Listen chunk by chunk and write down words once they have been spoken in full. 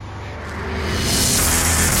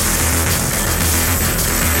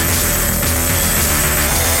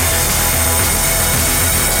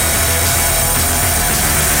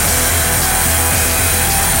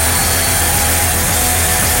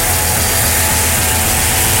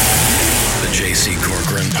J.C.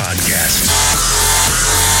 Corcoran Podcast.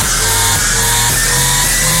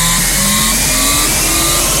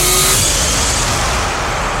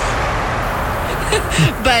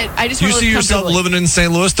 But I just Do you want to see yourself living in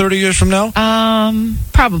St. Louis 30 years from now?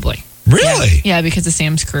 Probably. Really? Yeah, because of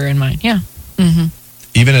Sam's career in mine. Yeah.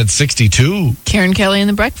 Even at 62? Karen Kelly and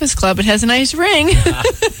the Breakfast Club. It has a nice ring.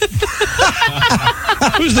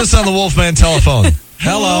 Who's this on the Wolfman telephone?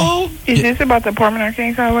 Hello? Is this about the apartment on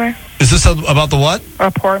Kings Highway? Is this about the what?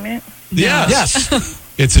 Apartment? Yeah. Yes.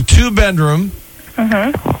 It's a 2-bedroom.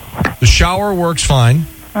 The shower works fine.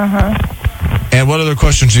 And what other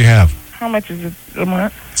questions do you have? How much is it a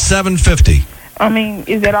month? $750. I mean,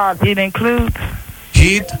 is that all it includes?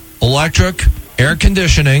 Heat, electric, air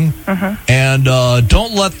conditioning, and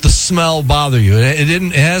don't let the smell bother you. It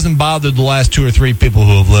hasn't bothered the last 2 or 3 people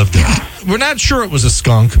who have lived there. We're not sure it was a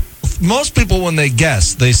skunk. Most people, when they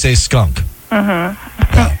guess, they say skunk. Yeah.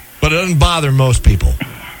 But it doesn't bother most people.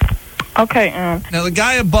 Okay. Now, the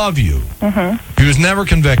guy above you, he was never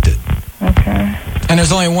convicted. Okay. And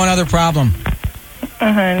there's only one other problem.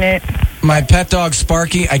 Nick. My pet dog,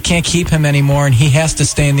 Sparky, I can't keep him anymore, and he has to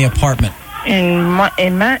stay in the apartment. In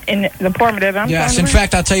the apartment that I'm Yes, trying in to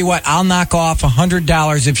fact, I'll tell you what. I'll knock off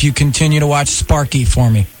 $100 if you continue to watch Sparky for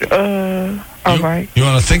me. all right. You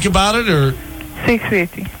want to think about it, or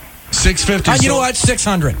 $650. $650? You know what?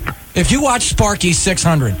 $600. If you watch Sparky,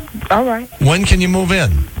 $600. All right. When can you move in?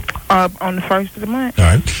 On the 1st of the month. All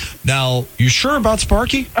right. Now, you sure about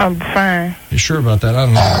Sparky? I'm fine. You sure about that? I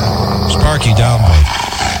don't know. Sparky, down, boy.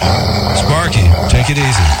 Sparky, take it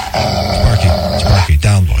easy. Sparky,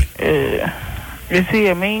 down, boy. Is he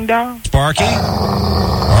a mean dog? Sparky,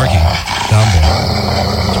 down, boy.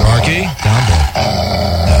 Sparky, down, boy.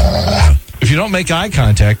 Yeah. If you don't make eye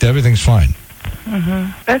contact, everything's fine.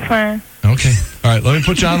 That's fine. Okay. All right, let me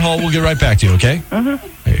put you on hold. We'll get right back to you, okay? There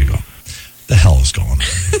you go. The hell is going on?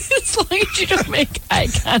 As long as you don't make eye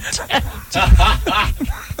contact.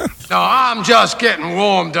 No, I'm just getting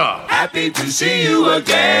warmed up. Happy to see you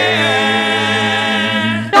again.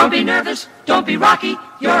 Don't be nervous, don't be rocky.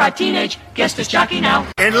 You're a teenage guest as jockey now.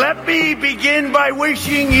 And let me begin by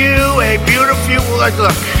wishing you a beautiful look.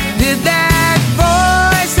 Did that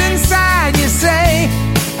voice inside you say,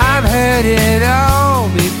 I've heard it all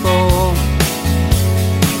before?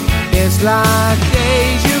 It's like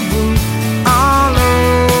deja vu all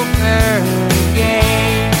over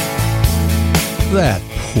again. That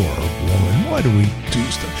poor woman. Why do we do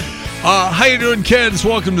stuff? How you doing, kids?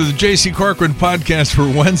 Welcome to the J.C. Corcoran Podcast for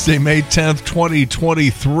Wednesday, May 10th,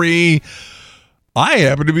 2023. I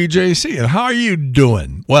happen to be J.C., and how are you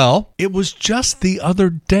doing? Well, it was just the other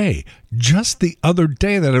day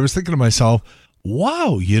that I was thinking to myself,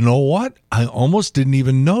 wow, you know what? I almost didn't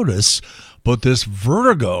even notice, but this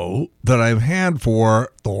vertigo that I've had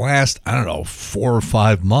for the last, 4 or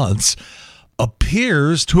 5 months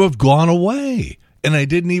appears to have gone away. And I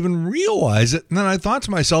didn't even realize it. And then I thought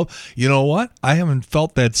to myself, you know what? I haven't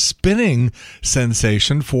felt that spinning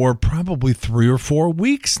sensation for probably 3 or 4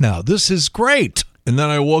 weeks now. This is great. And then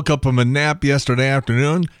I woke up from a nap yesterday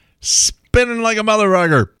afternoon, spinning like a mother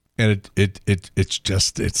rugger. And it's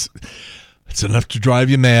enough to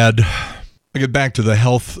drive you mad. I'll get back to the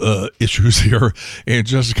health issues here in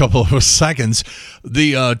just a couple of seconds.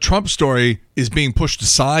 The Trump story is being pushed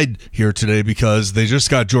aside here today because they just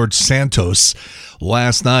got George Santos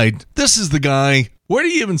last night. This is the guy. Where do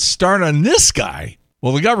you even start on this guy?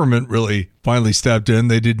 Well, the government really finally stepped in.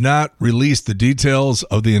 They did not release the details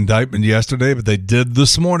of the indictment yesterday, but they did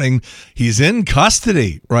this morning. He's in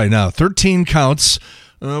custody right now. 13 counts.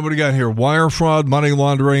 What do you got here? Wire fraud, money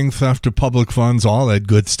laundering, theft of public funds, all that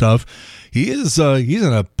good stuff. He's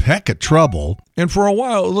in a peck of trouble. And for a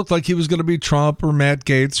while, it looked like he was going to be Trump or Matt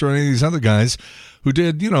Gaetz or any of these other guys who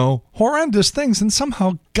did, horrendous things and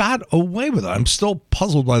somehow got away with it. I'm still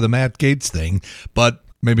puzzled by the Matt Gaetz thing, but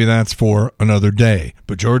maybe that's for another day.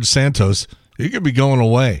 But George Santos, he could be going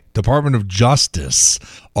away. Department of Justice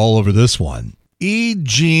all over this one. E.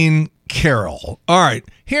 Jean Carroll. All right,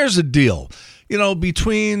 here's the deal.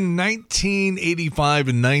 Between 1985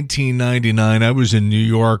 and 1999, I was in New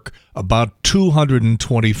York about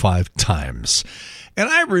 225 times. And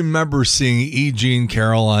I remember seeing E. Jean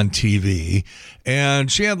Carroll on TV, and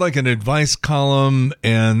she had like an advice column,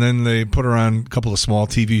 and then they put her on a couple of small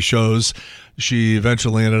TV shows. She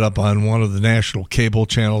eventually ended up on one of the national cable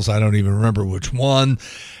channels. I don't even remember which one.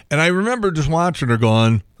 And I remember just watching her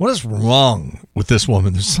going, what is wrong with this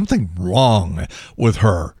woman? There's something wrong with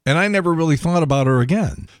her. And I never really thought about her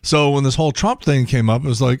again. So when this whole Trump thing came up, it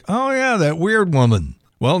was like, oh yeah, that weird woman.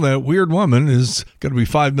 Well, that weird woman is going to be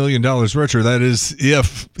 $5 million richer. That is,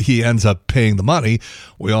 if he ends up paying the money.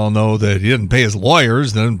 We all know that he didn't pay his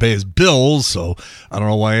lawyers, didn't pay his bills, so I don't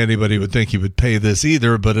know why anybody would think he would pay this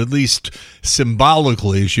either, but at least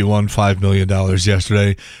symbolically, she won $5 million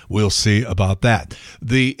yesterday. We'll see about that.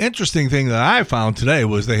 The interesting thing that I found today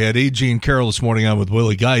was they had E. Jean Carroll this morning on with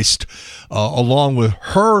Willie Geist, along with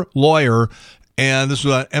her lawyer, and this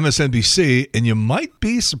was on MSNBC, and you might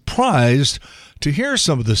be surprised to hear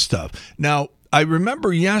some of this stuff. Now, I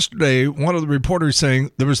remember yesterday one of the reporters saying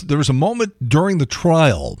there was a moment during the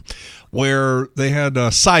trial where they had a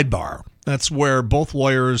sidebar. That's where both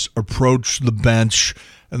lawyers approach the bench,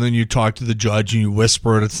 and then you talk to the judge and you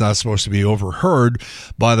whisper it. It's not supposed to be overheard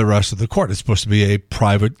by the rest of the court. It's supposed to be a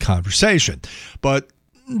private conversation. But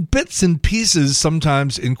bits and pieces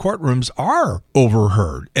sometimes in courtrooms are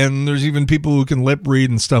overheard, and there's even people who can lip read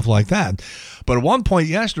and stuff like that. But at one point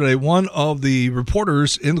yesterday, one of the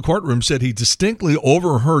reporters in the courtroom said he distinctly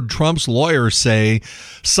overheard Trump's lawyer say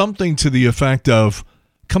something to the effect of,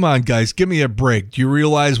 "Come on, guys, give me a break. Do you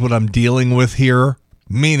realize what I'm dealing with here?"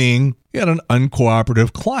 Meaning he had an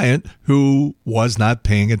uncooperative client who was not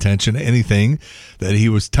paying attention to anything that he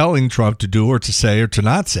was telling Trump to do or to say or to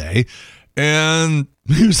not say. And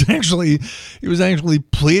he was actually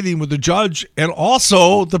pleading with the judge and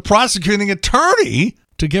also the prosecuting attorney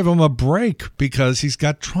to give him a break because he's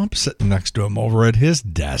got Trump sitting next to him over at his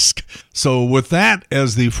desk. So with that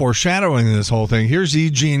as the foreshadowing of this whole thing, here's E.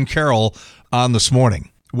 Jean Carroll on This Morning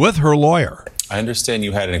with her lawyer. I understand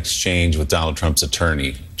you had an exchange with Donald Trump's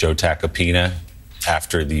attorney, Joe Tacopina,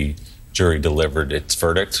 after the jury delivered its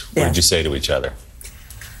verdict. What did you say to each other?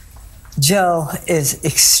 Joe is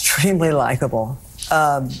extremely likable.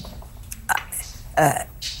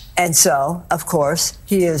 And so, of course,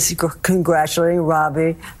 he is congratulating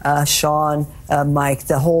Robbie, Sean, Mike,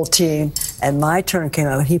 the whole team. And my turn came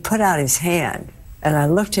up, and he put out his hand, and I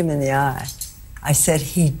looked him in the eye. I said,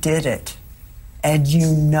 "He did it, and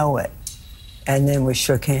you know it." And then we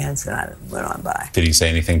shook hands, and I went on by. Did he say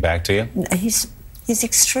anything back to you? He's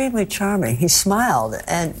extremely charming. He smiled,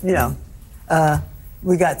 and,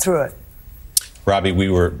 we got through it. Robbie, we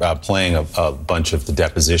were playing a bunch of the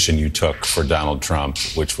deposition you took for Donald Trump,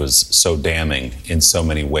 which was so damning in so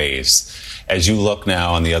many ways. As you look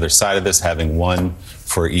now on the other side of this, having won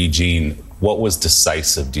for E. Jean, what was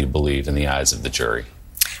decisive, do you believe, in the eyes of the jury?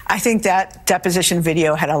 I think that deposition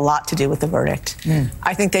video had a lot to do with the verdict.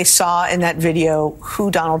 I think they saw in that video who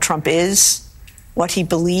Donald Trump is, what he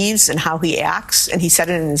believes, and how he acts, and he said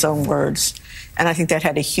it in his own words. And I think that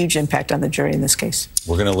had a huge impact on the jury in this case.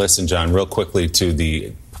 We're going to listen, John, real quickly to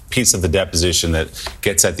the piece of the deposition that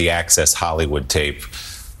gets at the Access Hollywood tape.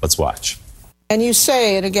 Let's watch. And you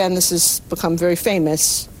say, and again, this has become very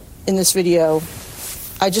famous in this video,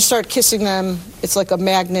 I just start kissing them. It's like a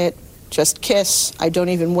magnet. Just kiss. I don't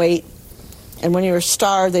even wait. And when you're a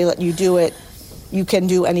star, they let you do it. You can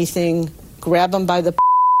do anything. Grab them by the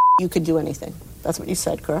you can do anything. That's what you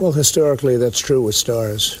said, correct? Well, historically, that's true with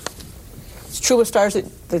stars. It's true with stars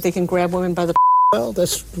that they can grab women by the Well,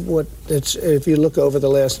 that's what it's. If you look over the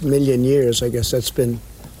last million years, I guess that's been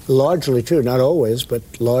largely true. Not always, but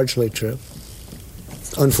largely true.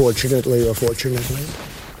 Unfortunately or fortunately.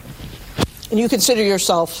 And you consider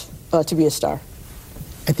yourself to be a star?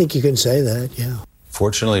 I think you can say that, yeah.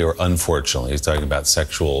 Fortunately or unfortunately, he's talking about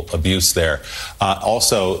sexual abuse there.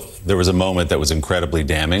 Also, there was a moment that was incredibly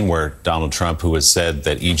damning where Donald Trump, who has said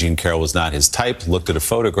that E. Jean Carroll was not his type, looked at a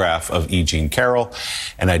photograph of E. Jean Carroll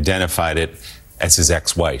and identified it as his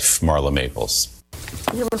ex-wife, Marla Maples.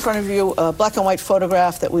 You have in front of you a black and white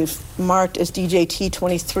photograph that we've marked as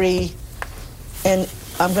DJT23. And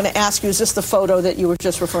I'm going to ask you, is this the photo that you were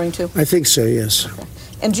just referring to? I think so, yes. Okay.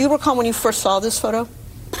 And do you recall when you first saw this photo?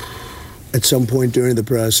 At some point during the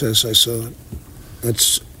process, I saw it.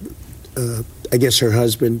 That's, I guess, her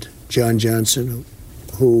husband, John Johnson,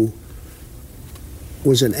 who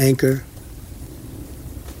was an anchor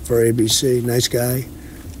for ABC. Nice guy.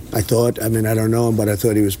 I thought, I mean, I don't know him, but I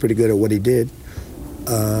thought he was pretty good at what he did.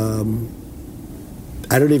 I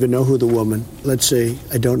don't even know who the woman, let's see,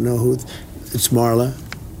 I don't know who, it's Marla.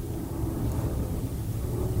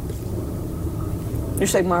 You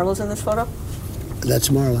say Marla's in this photo? That's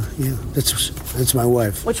Marla, yeah. That's my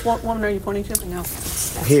wife. Which woman are you pointing to? No.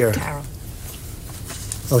 Here. Carol.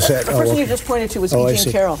 Oh, is that? The person you just pointed to was E.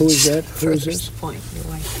 Jean Carroll. Who is that? Who is this? Point, your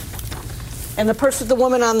wife. And the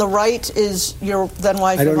woman on the right is your then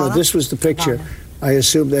wife, I don't Ivana? know. This was the picture. Ivana. I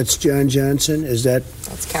assume that's John Johnson. Is that?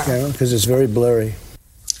 That's Carol. Because it's very blurry.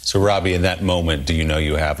 So, Robbie, in that moment, do you know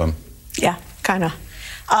you have him? Yeah, kind of.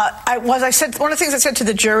 One of the things I said to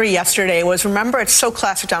the jury yesterday was, remember, it's so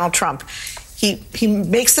classic Donald Trump. He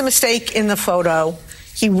makes the mistake in the photo.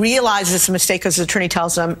 He realizes it's a mistake because his attorney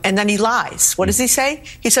tells him, and then he lies. What does he say?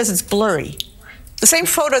 He says it's blurry. The same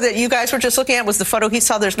photo that you guys were just looking at was the photo he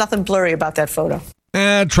saw. There's nothing blurry about that photo.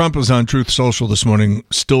 And Trump was on Truth Social this morning,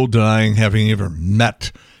 still denying having ever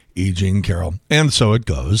met E. Jean Carroll. And so it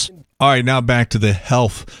goes. All right, now back to the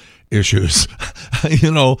health issues.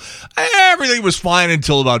 Everything was fine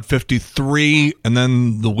until about 53, and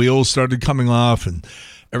then the wheels started coming off, and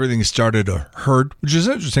everything started to hurt, which is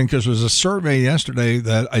interesting because there was a survey yesterday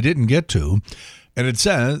that I didn't get to, and it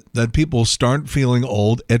said that people start feeling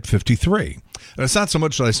old at 53. And it's not so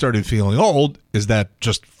much that I started feeling old, is that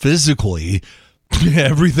just physically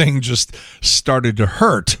everything just started to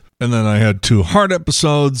hurt. And then I had 2 heart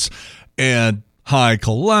episodes and high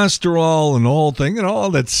cholesterol and the whole thing, all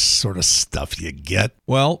that sort of stuff you get.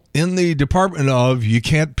 Well, in the department of you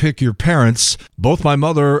can't pick your parents, both my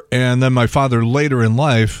mother and then my father later in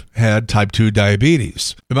life had type 2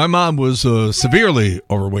 diabetes. And my mom was severely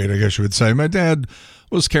overweight, I guess you would say. My dad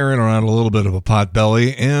was carrying around a little bit of a pot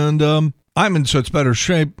belly, and I'm in such better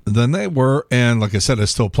shape than they were. And like I said, I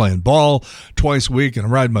still playing ball twice a week, and I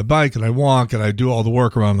ride my bike, and I walk, and I do all the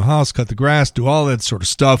work around the house, cut the grass, do all that sort of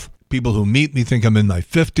stuff. People who meet me think I'm in my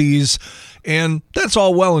 50s, and that's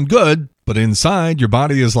all well and good, but inside your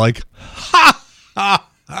body is like, ha, ha,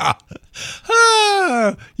 ha,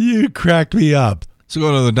 ha, you cracked me up. So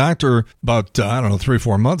going to the doctor about,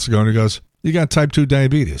 3-4 months ago, and he goes, you got type 2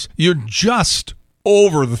 diabetes. You're just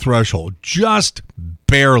over the threshold, just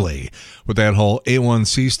barely, with that whole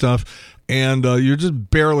A1C stuff, and you're just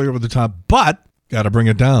barely over the top, but got to bring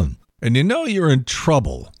it down. And you're in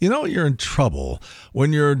trouble. You're in trouble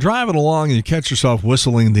when you're driving along and you catch yourself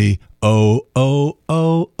whistling the Ozempic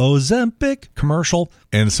commercial.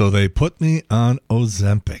 And so they put me on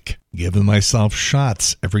Ozempic, giving myself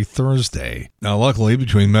shots every Thursday. Now, luckily,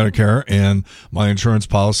 between Medicare and my insurance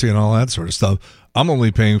policy and all that sort of stuff, I'm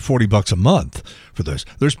only paying $40 a month for this.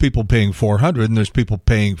 There's people paying $400 and there's people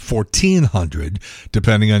paying $1,400,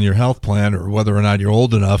 depending on your health plan or whether or not you're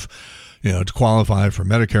old enough to qualify for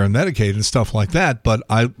Medicare and Medicaid and stuff like that. But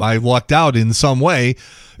I lucked out in some way.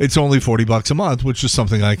 It's only $40 a month, which is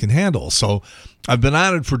something I can handle. So I've been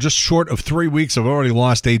on it for just short of 3 weeks. I've already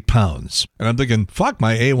lost 8 pounds. And I'm thinking, fuck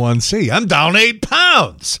my A1C. I'm down 8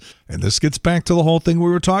 pounds. And this gets back to the whole thing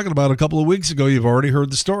we were talking about a couple of weeks ago. You've already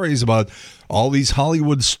heard the stories about all these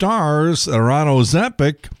Hollywood stars that are on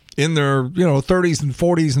Ozempic in their 30s and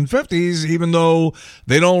 40s and 50s, even though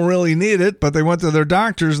they don't really need it, but they went to their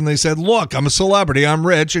doctors and they said, look, I'm a celebrity, I'm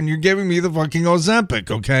rich, and you're giving me the fucking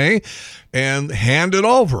Ozempic, okay? And hand it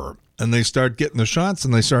over. And they start getting the shots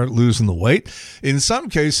and they start losing the weight. In some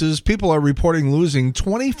cases, people are reporting losing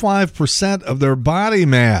 25% of their body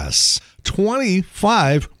mass.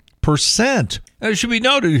 25%. And it should be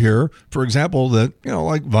noted here, for example, that,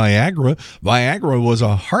 like Viagra. Viagra was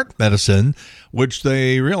a heart medicine, which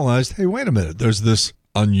they realized, hey, wait a minute, there's this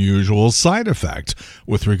unusual side effect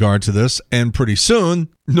with regard to this. And pretty soon,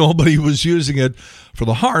 nobody was using it for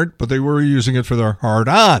the heart, but they were using it for their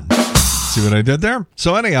heart-on. See what I did there?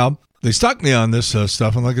 So anyhow, they stuck me on this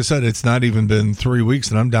stuff. And like I said, it's not even been 3 weeks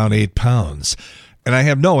and I'm down 8 pounds. And I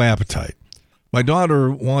have no appetite. My daughter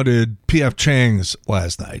wanted P.F. Chang's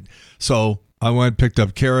last night. So I went, picked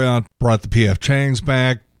up carryout, brought the P.F. Chang's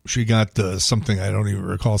back. She got something, I don't even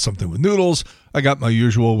recall, something with noodles. I got my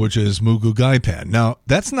usual, which is Moo Goo Gai Pan. Now,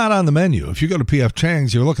 that's not on the menu. If you go to P.F.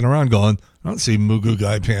 Chang's, you're looking around going, I don't see Moo Goo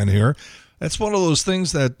Gai Pan here. That's one of those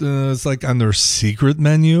things that it's like on their secret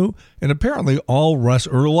menu. And apparently a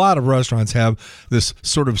lot of restaurants have this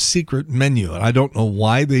sort of secret menu. And I don't know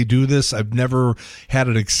why they do this. I've never had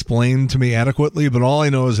it explained to me adequately, but all I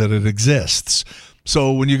know is that it exists.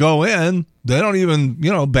 So when you go in, they don't even,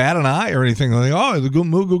 bat an eye or anything. They're like, oh, the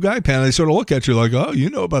Moo Goo Gai Pan. They sort of look at you like, oh, you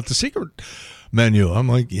know about the secret menu. I'm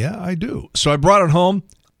like, yeah, I do. So I brought it home,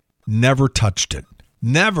 never touched it.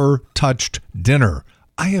 Never touched dinner.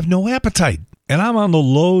 I have no appetite, and I'm on the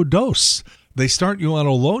low dose. They start you on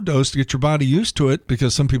a low dose to get your body used to it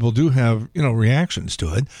because some people do have, reactions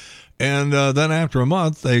to it. And then after a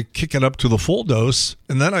month, they kick it up to the full dose.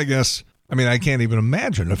 And then I can't even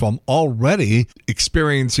imagine if I'm already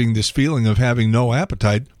experiencing this feeling of having no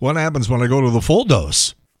appetite, what happens when I go to the full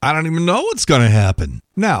dose? I don't even know what's going to happen.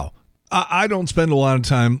 Now, I don't spend a lot of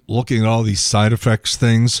time looking at all these side effects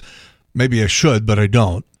things. Maybe I should, but I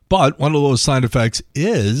don't. But one of those side effects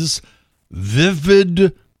is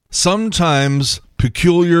vivid, sometimes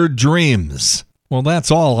peculiar dreams. Well,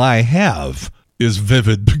 that's all I have is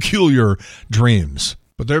vivid, peculiar dreams.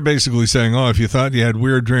 But they're basically saying, oh, if you thought you had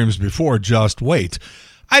weird dreams before, just wait.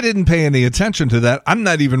 I didn't pay any attention to that. I'm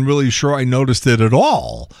not even really sure I noticed it at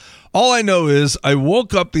all All I know is I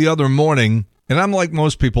woke up the other morning, and I'm like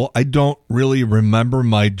most people, I don't really remember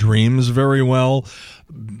my dreams very well.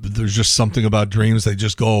 There's just something about dreams, they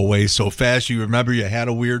just go away so fast. You remember you had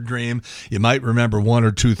a weird dream. You might remember one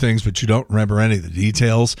or two things, but you don't remember any of the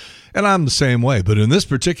details. And I'm the same way. But in this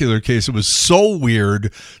particular case, it was so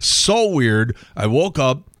weird. I woke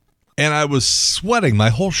up and I was sweating. My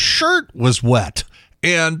whole shirt was wet.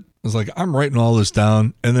 And I was like, I'm writing all this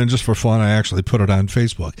down. And then just for fun, I actually put it on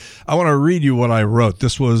Facebook. I want to read you what I wrote.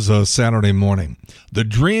 This was Saturday morning. The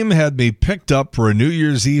dream had me picked up for a New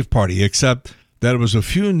Year's Eve party, except that it was a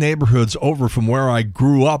few neighborhoods over from where I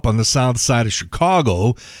grew up on the south side of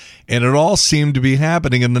Chicago, and it all seemed to be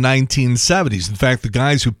happening in the 1970s. In fact, the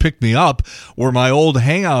guys who picked me up were my old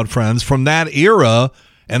hangout friends from that era,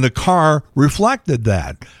 and the car reflected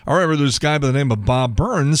that. I remember there was a guy by the name of Bob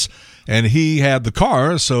Burns, and he had the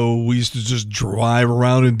car, so we used to just drive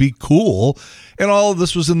around and be cool, and all of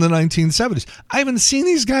this was in the 1970s. I haven't seen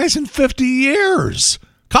these guys in 50 years.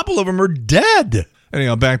 A couple of them are dead.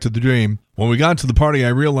 Anyhow, back to the dream. When we got to the party, I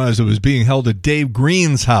realized it was being held at Dave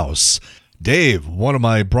Green's house. Dave, one of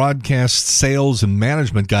my broadcast sales and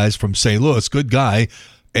management guys from St. Louis, good guy,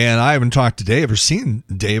 and I haven't talked to Dave or seen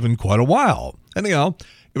Dave in quite a while. Anyhow,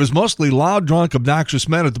 it was mostly loud, drunk, obnoxious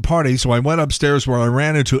men at the party, so I went upstairs where I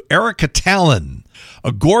ran into Erica Talon,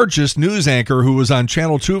 a gorgeous news anchor who was on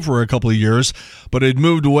Channel 2 for a couple of years, but had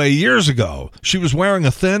moved away years ago. She was wearing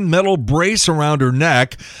a thin metal brace around her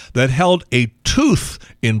neck that held a tooth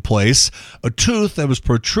in place, a tooth that was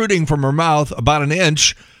protruding from her mouth about an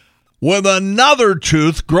inch, with another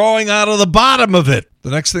tooth growing out of the bottom of it.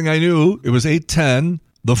 The next thing I knew, it was 8:10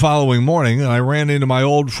 the following morning, and I ran into my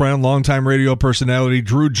old friend, longtime radio personality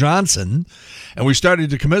Drew Johnson, and we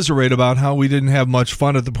started to commiserate about how we didn't have much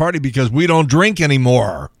fun at the party because we don't drink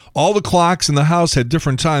anymore. All the clocks in the house had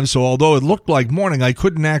different times, so although it looked like morning, I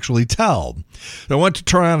couldn't actually tell. I went to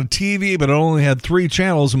turn on a TV, but it only had 3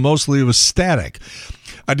 channels, and mostly it was static.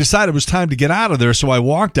 I decided it was time to get out of there, so I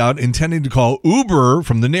walked out intending to call Uber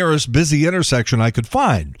from the nearest busy intersection I could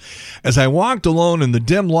find. As I walked alone in the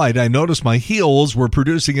dim light, I noticed my heels were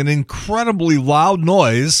producing an incredibly loud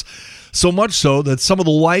noise, so much so that some of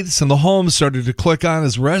the lights in the home started to click on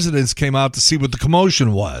as residents came out to see what the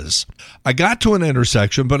commotion was. I got to an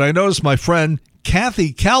intersection, but I noticed my friend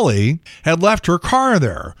Kathy Kelly had left her car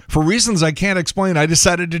there. For reasons I can't explain, I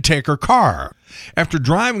decided to take her car. After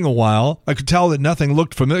driving a while, I could tell that nothing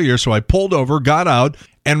looked familiar, so I pulled over, got out,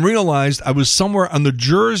 and realized I was somewhere on the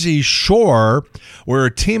Jersey Shore where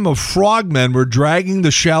a team of frogmen were dragging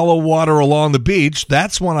the shallow water along the beach.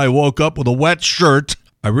 That's when I woke up with a wet shirt.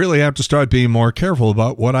 I really have to start being more careful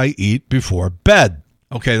about what I eat before bed.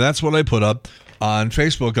 Okay, that's what I put up on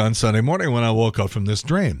Facebook on Sunday morning when I woke up from this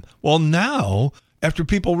dream. Well, now, after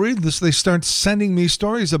people read this, they start sending me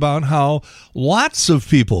stories about how lots of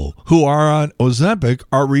people who are on Ozempic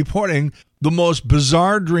are reporting the most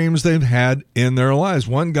bizarre dreams they've had in their lives.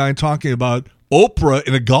 One guy talking about Oprah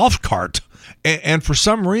in a golf cart. And for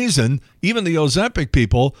some reason, even the Ozempic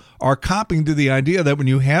people are copying to the idea that when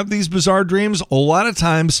you have these bizarre dreams, a lot of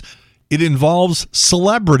times it involves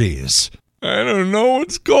celebrities. I don't know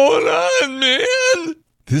what's going on, man.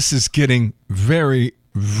 This is getting very,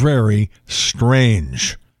 very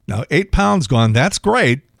strange. Now, 8 pounds gone, that's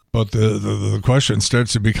great. But the question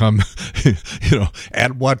starts to become,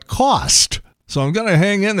 at what cost? So I'm going to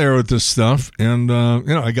hang in there with this stuff. And,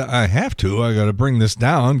 I have to. I got to bring this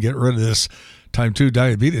down, get rid of this type 2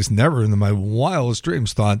 diabetes. Never in my wildest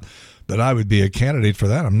dreams thought that I would be a candidate for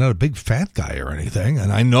that. I'm not a big fat guy or anything.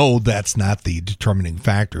 And I know that's not the determining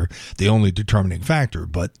factor, the only determining factor.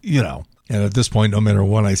 But, and at this point, no matter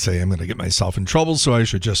what I say, I'm going to get myself in trouble. So I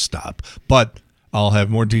should just stop. But I'll have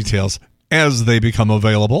more details as they become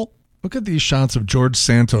available. Look at these shots of George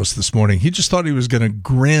Santos this morning. He just thought he was going to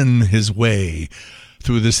grin his way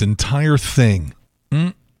through this entire thing.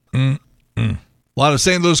 A lot of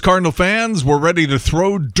St. Louis Cardinal fans were ready to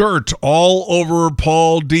throw dirt all over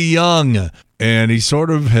Paul DeJong. And he sort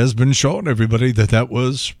of has been showing everybody that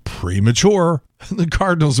was premature. The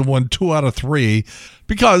Cardinals have won 2 out of 3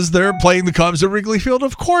 because they're playing the Cubs at Wrigley Field,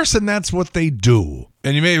 of course, and that's what they do.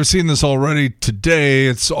 And you may have seen this already today.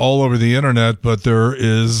 It's all over the internet, but there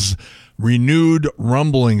is renewed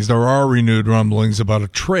rumblings. There are renewed rumblings about a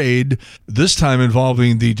trade, this time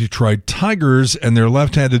involving the Detroit Tigers and their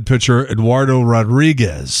left-handed pitcher, Eduardo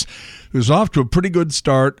Rodriguez, who's off to a pretty good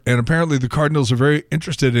start, and apparently the Cardinals are very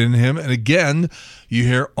interested in him. And again, you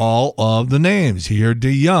hear all of the names. You hear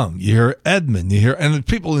DeJong, you hear Edman, and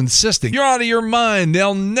people insisting, you're out of your mind.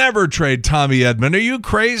 They'll never trade Tommy Edman. Are you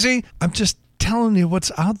crazy? I'm just telling you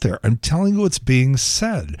what's out there. I'm telling you what's being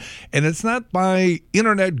said. And it's not by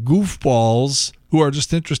internet goofballs who are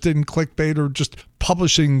just interested in clickbait or just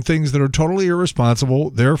publishing things that are totally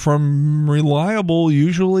irresponsible. They're from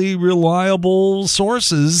usually reliable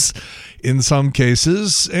sources in some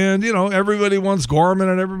cases. And, everybody wants Gorman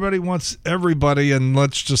and everybody wants everybody, and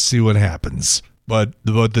let's just see what happens. But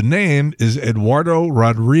the name is Eduardo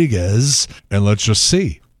Rodriguez, and let's just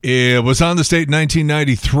see. It was on the state in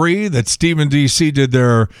 1993 that Stephen D.C. did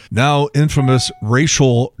their now infamous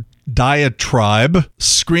racial diatribe,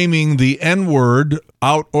 screaming the N-word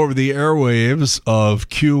out over the airwaves of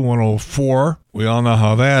Q104. We all know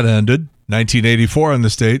how that ended. 1984 in the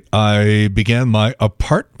state, I began my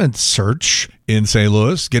apartment search in St.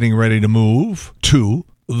 Louis, getting ready to move to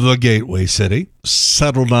the Gateway City.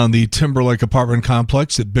 Settled on the Timberlake apartment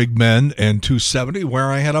complex at Big Men and 270,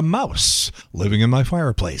 where I had a mouse living in my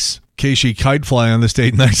fireplace. Keishi Kitefly on the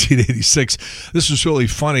state in 1986. This was really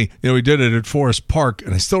funny. We did it at Forest Park,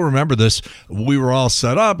 and I still remember this. We were all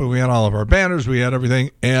set up, and we had all of our banners. We had everything.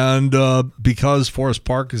 And because Forest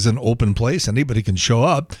Park is an open place, anybody can show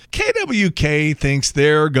up, KWK thinks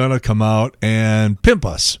they're going to come out and pimp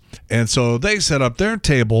us. And so they set up their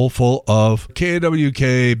table full of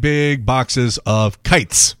KWK big boxes of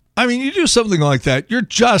kites. I mean, you do something like that, you're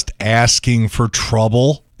just asking for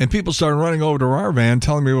trouble. And people started running over to our van,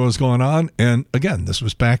 telling me what was going on. And again, this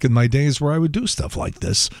was back in my days where I would do stuff like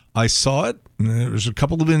this. I saw it, and there was a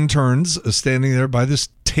couple of interns standing there by this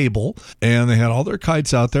table, and they had all their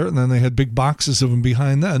kites out there, and then they had big boxes of them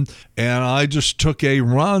behind them. And I just took a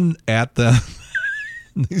run at them.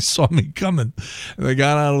 They saw me coming, and they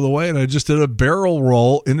got out of the way, and I just did a barrel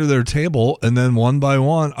roll into their table, and then one by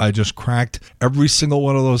one, I just cracked every single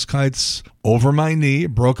one of those kites over my knee,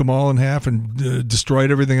 broke them all in half, and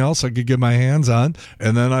destroyed everything else I could get my hands on.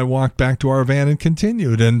 And then I walked back to our van and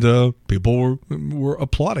continued, and people were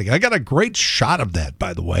applauding. I got a great shot of that,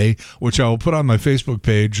 by the way, which I will put on my Facebook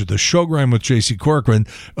page, the Showgram with J.C. Corcoran,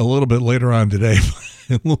 a little bit later on today.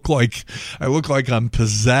 I look like I'm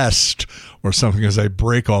possessed or something as I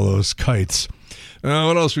break all those kites.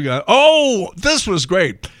 What else we got? Oh, this was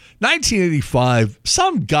great. 1985,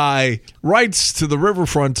 some guy writes to the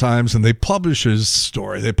Riverfront Times, and they publish his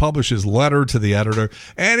story. They publish his letter to the editor,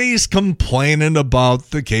 and he's complaining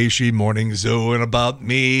about the Keishi Morning Zoo and about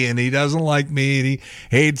me, and he doesn't like me, and he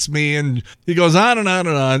hates me, and he goes on and on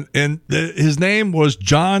and on. And his name was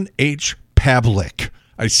John H. Pavlik.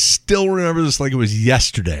 I still remember this like it was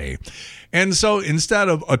yesterday. And so instead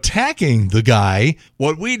of attacking the guy,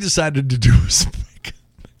 what we decided to do was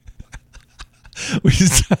we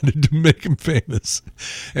decided to make him famous.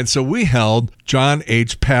 And so we held John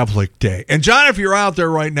H. Pavlik Day. And John, if you're out there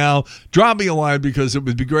right now, drop me a line, because it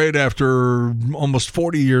would be great after almost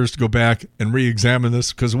 40 years to go back and re-examine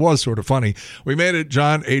this, because it was sort of funny. We made it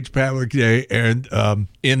John H. Pavlik Day, and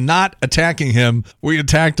in not attacking him, we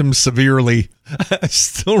attacked him severely. I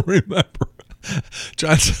still remember.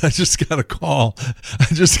 John, I just got a call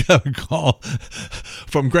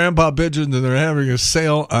from Grandpa Pigeon, and they're having a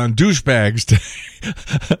sale on douchebags day.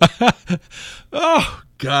 Oh,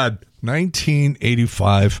 God.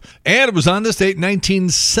 1985. And it was on this date,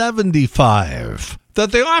 1975,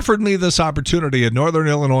 that they offered me this opportunity at Northern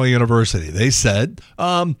Illinois University. They said,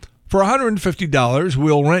 for $150,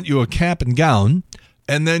 we'll rent you a cap and gown,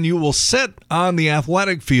 and then you will sit on the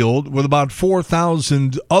athletic field with about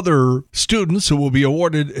 4,000 other students who will be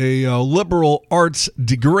awarded a liberal arts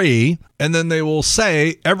degree. And then they will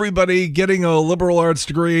say, everybody getting a liberal arts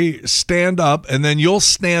degree, stand up. And then you'll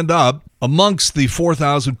stand up amongst the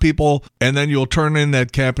 4,000 people, and then you'll turn in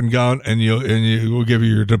that cap and gown, and we'll give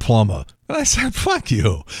you your diploma. And I said, fuck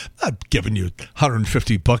you. I'm not giving you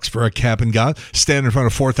 $150 for a cap and gown. Stand in front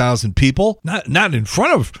of 4,000 people. Not in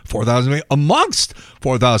front of 4,000 people, amongst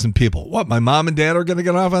 4,000 people. What, my mom and dad are going to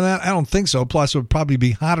get off on that? I don't think so. Plus, it would probably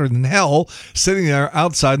be hotter than hell sitting there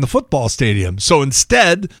outside in the football stadium. So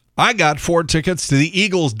instead, I got 4 tickets to the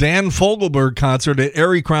Eagles' Dan Fogelberg concert at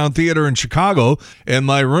Erie Crown Theater in Chicago. And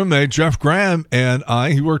my roommate, Jeff Graham, and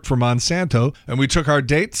he worked for Monsanto, and we took our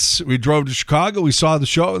dates. We drove to Chicago, we saw the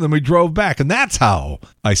show, and then we drove back. And that's how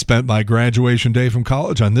I spent my graduation day from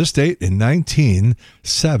college on this date in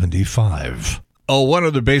 1975. Oh, one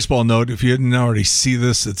other baseball note. If you didn't already see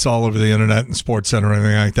this, it's all over the internet and Sports Center or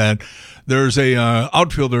anything like that. There's a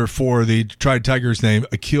outfielder for the Detroit Tigers named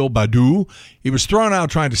Akil Baddoo. He was thrown out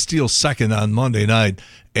trying to steal second on Monday night.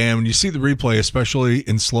 And when you see the replay, especially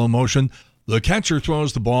in slow motion, the catcher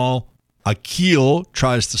throws the ball. Akil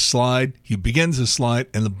tries to slide. He begins to slide,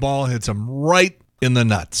 and the ball hits him right in the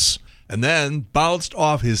nuts. And then bounced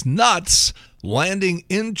off his nuts landing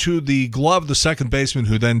into the glove of the second baseman,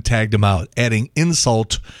 who then tagged him out, adding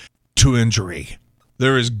insult to injury.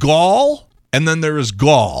 There is gall, and then there is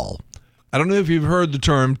gall. I don't know if you've heard the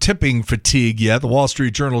term tipping fatigue yet. The Wall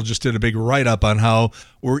Street Journal just did a big write-up on how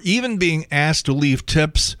we're even being asked to leave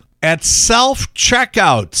tips at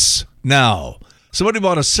self-checkouts now. Somebody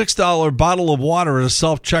bought a $6 bottle of water at a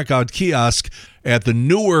self-checkout kiosk at the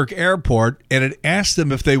Newark airport, and it asked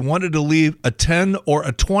them if they wanted to leave a 10 or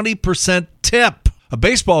a 20% tip. A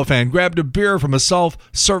baseball fan grabbed a beer from a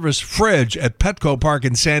self-service fridge at Petco Park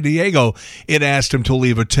in San Diego. It asked him to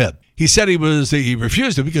leave a tip. He said he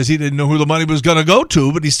refused it because he didn't know who the money was going to go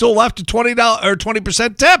to, but he still left a $20 or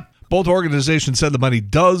 20% tip. Both organizations said the money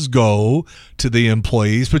does go to the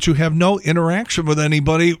employees, but you have no interaction with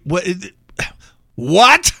anybody.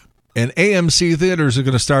 What? And AMC theaters are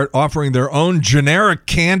going to start offering their own generic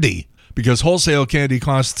candy because wholesale candy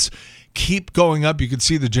costs keep going up. You can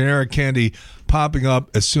see the generic candy popping up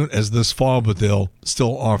as soon as this fall, but they'll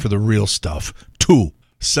still offer the real stuff too.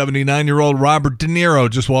 79-year-old Robert De Niro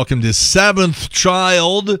just welcomed his 7th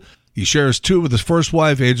child. He shares 2 with his first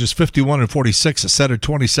wife, ages 51 and 46, a set of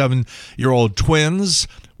 27-year-old twins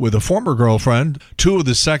with a former girlfriend, 2 with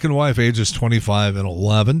his second wife, ages 25 and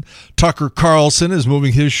 11. Tucker Carlson is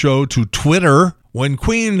moving his show to Twitter. When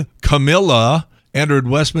Queen Camilla entered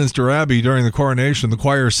Westminster Abbey during the coronation, the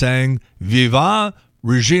choir sang Viva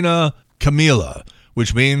Regina Camilla,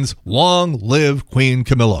 which means long live Queen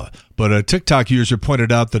Camilla. But a TikTok user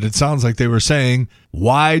pointed out that it sounds like they were saying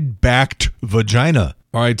wide-backed vagina.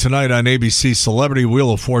 All right, tonight on ABC, Celebrity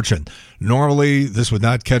Wheel of Fortune. Normally, this would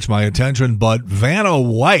not catch my attention, but Vanna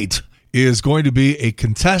White is going to be a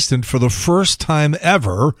contestant for the first time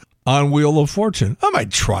ever on Wheel of Fortune. I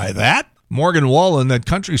might try that. Morgan Wallen, that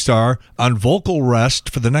country star, on vocal rest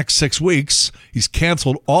for the next 6 weeks. He's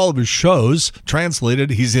canceled all of his shows. Translated,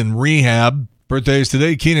 he's in rehab. Birthdays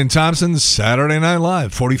today, Kenan Thompson, Saturday Night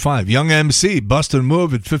Live, 45. Young MC, Bust and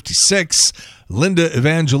Move at 56. Linda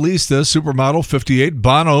Evangelista, supermodel, 58.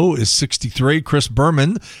 Bono is 63. Chris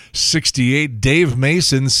Berman, 68. Dave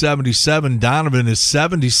Mason, 77. Donovan is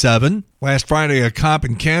 77. Last Friday, a cop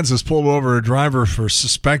in Kansas pulled over a driver for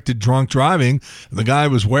suspected drunk driving. The guy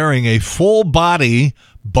was wearing a full-body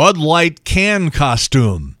Bud Light can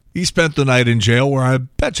costume. He spent the night in jail, where I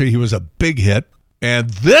bet you he was a big hit.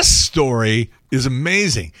 And this story is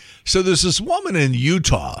amazing. So there's this woman in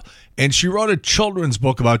Utah, and she wrote a children's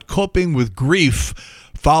book about coping with grief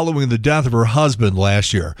following the death of her husband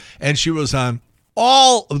last year. And she was on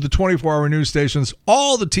all of the 24-hour news stations,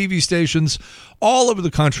 all the TV stations, all over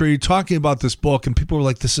the country talking about this book. And people were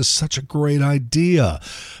like, this is such a great idea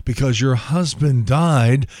because your husband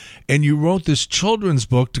died and you wrote this children's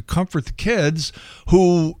book to comfort the kids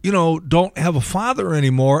who, don't have a father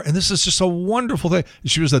anymore. And this is just a wonderful thing.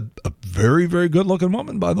 She was a very, very good looking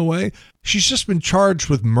woman, by the way. She's just been charged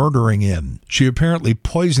with murdering him. She apparently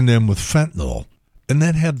poisoned him with fentanyl and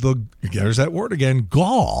then had there's that word again,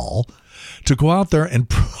 gall, to go out there and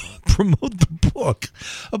promote the book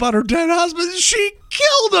about her dead husband. She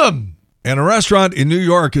killed him. And a restaurant in New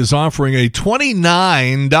York is offering a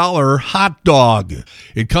 $29 hot dog.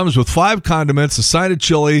 It comes with 5 condiments, a side of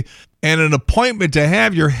chili, and an appointment to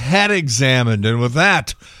have your head examined. And with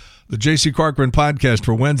that, the J.C. Corcoran podcast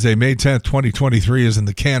for Wednesday, May 10th, 2023 is in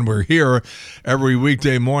the can. We're here every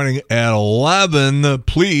weekday morning at 11.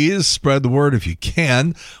 Please spread the word if you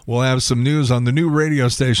can. We'll have some news on the new radio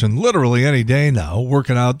station literally any day now,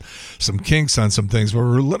 working out some kinks on some things.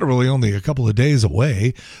 We're literally only a couple of days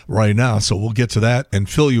away right now, so we'll get to that and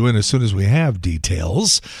fill you in as soon as we have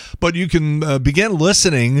details. But you can begin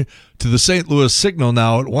listening to the St. Louis Signal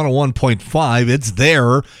now at 101.5. It's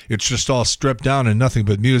there. It's just all stripped down and nothing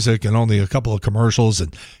but music and only a couple of commercials.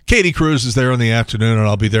 And Katie Cruz is there in the afternoon, and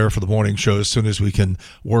I'll be there for the morning show as soon as we can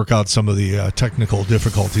work out some of the technical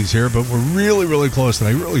difficulties here. But we're really, really close, and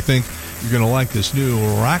I really think you're going to like this new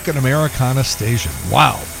Rockin' Americana station.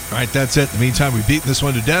 Wow. All right, that's it. In the meantime, we've beaten this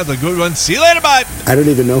one to death. A good one. See you later. Bye. I don't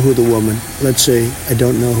even know who the woman. Let's say I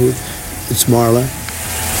don't know who. It's Marla.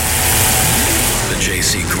 The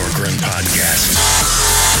J.C. Corcoran Podcast.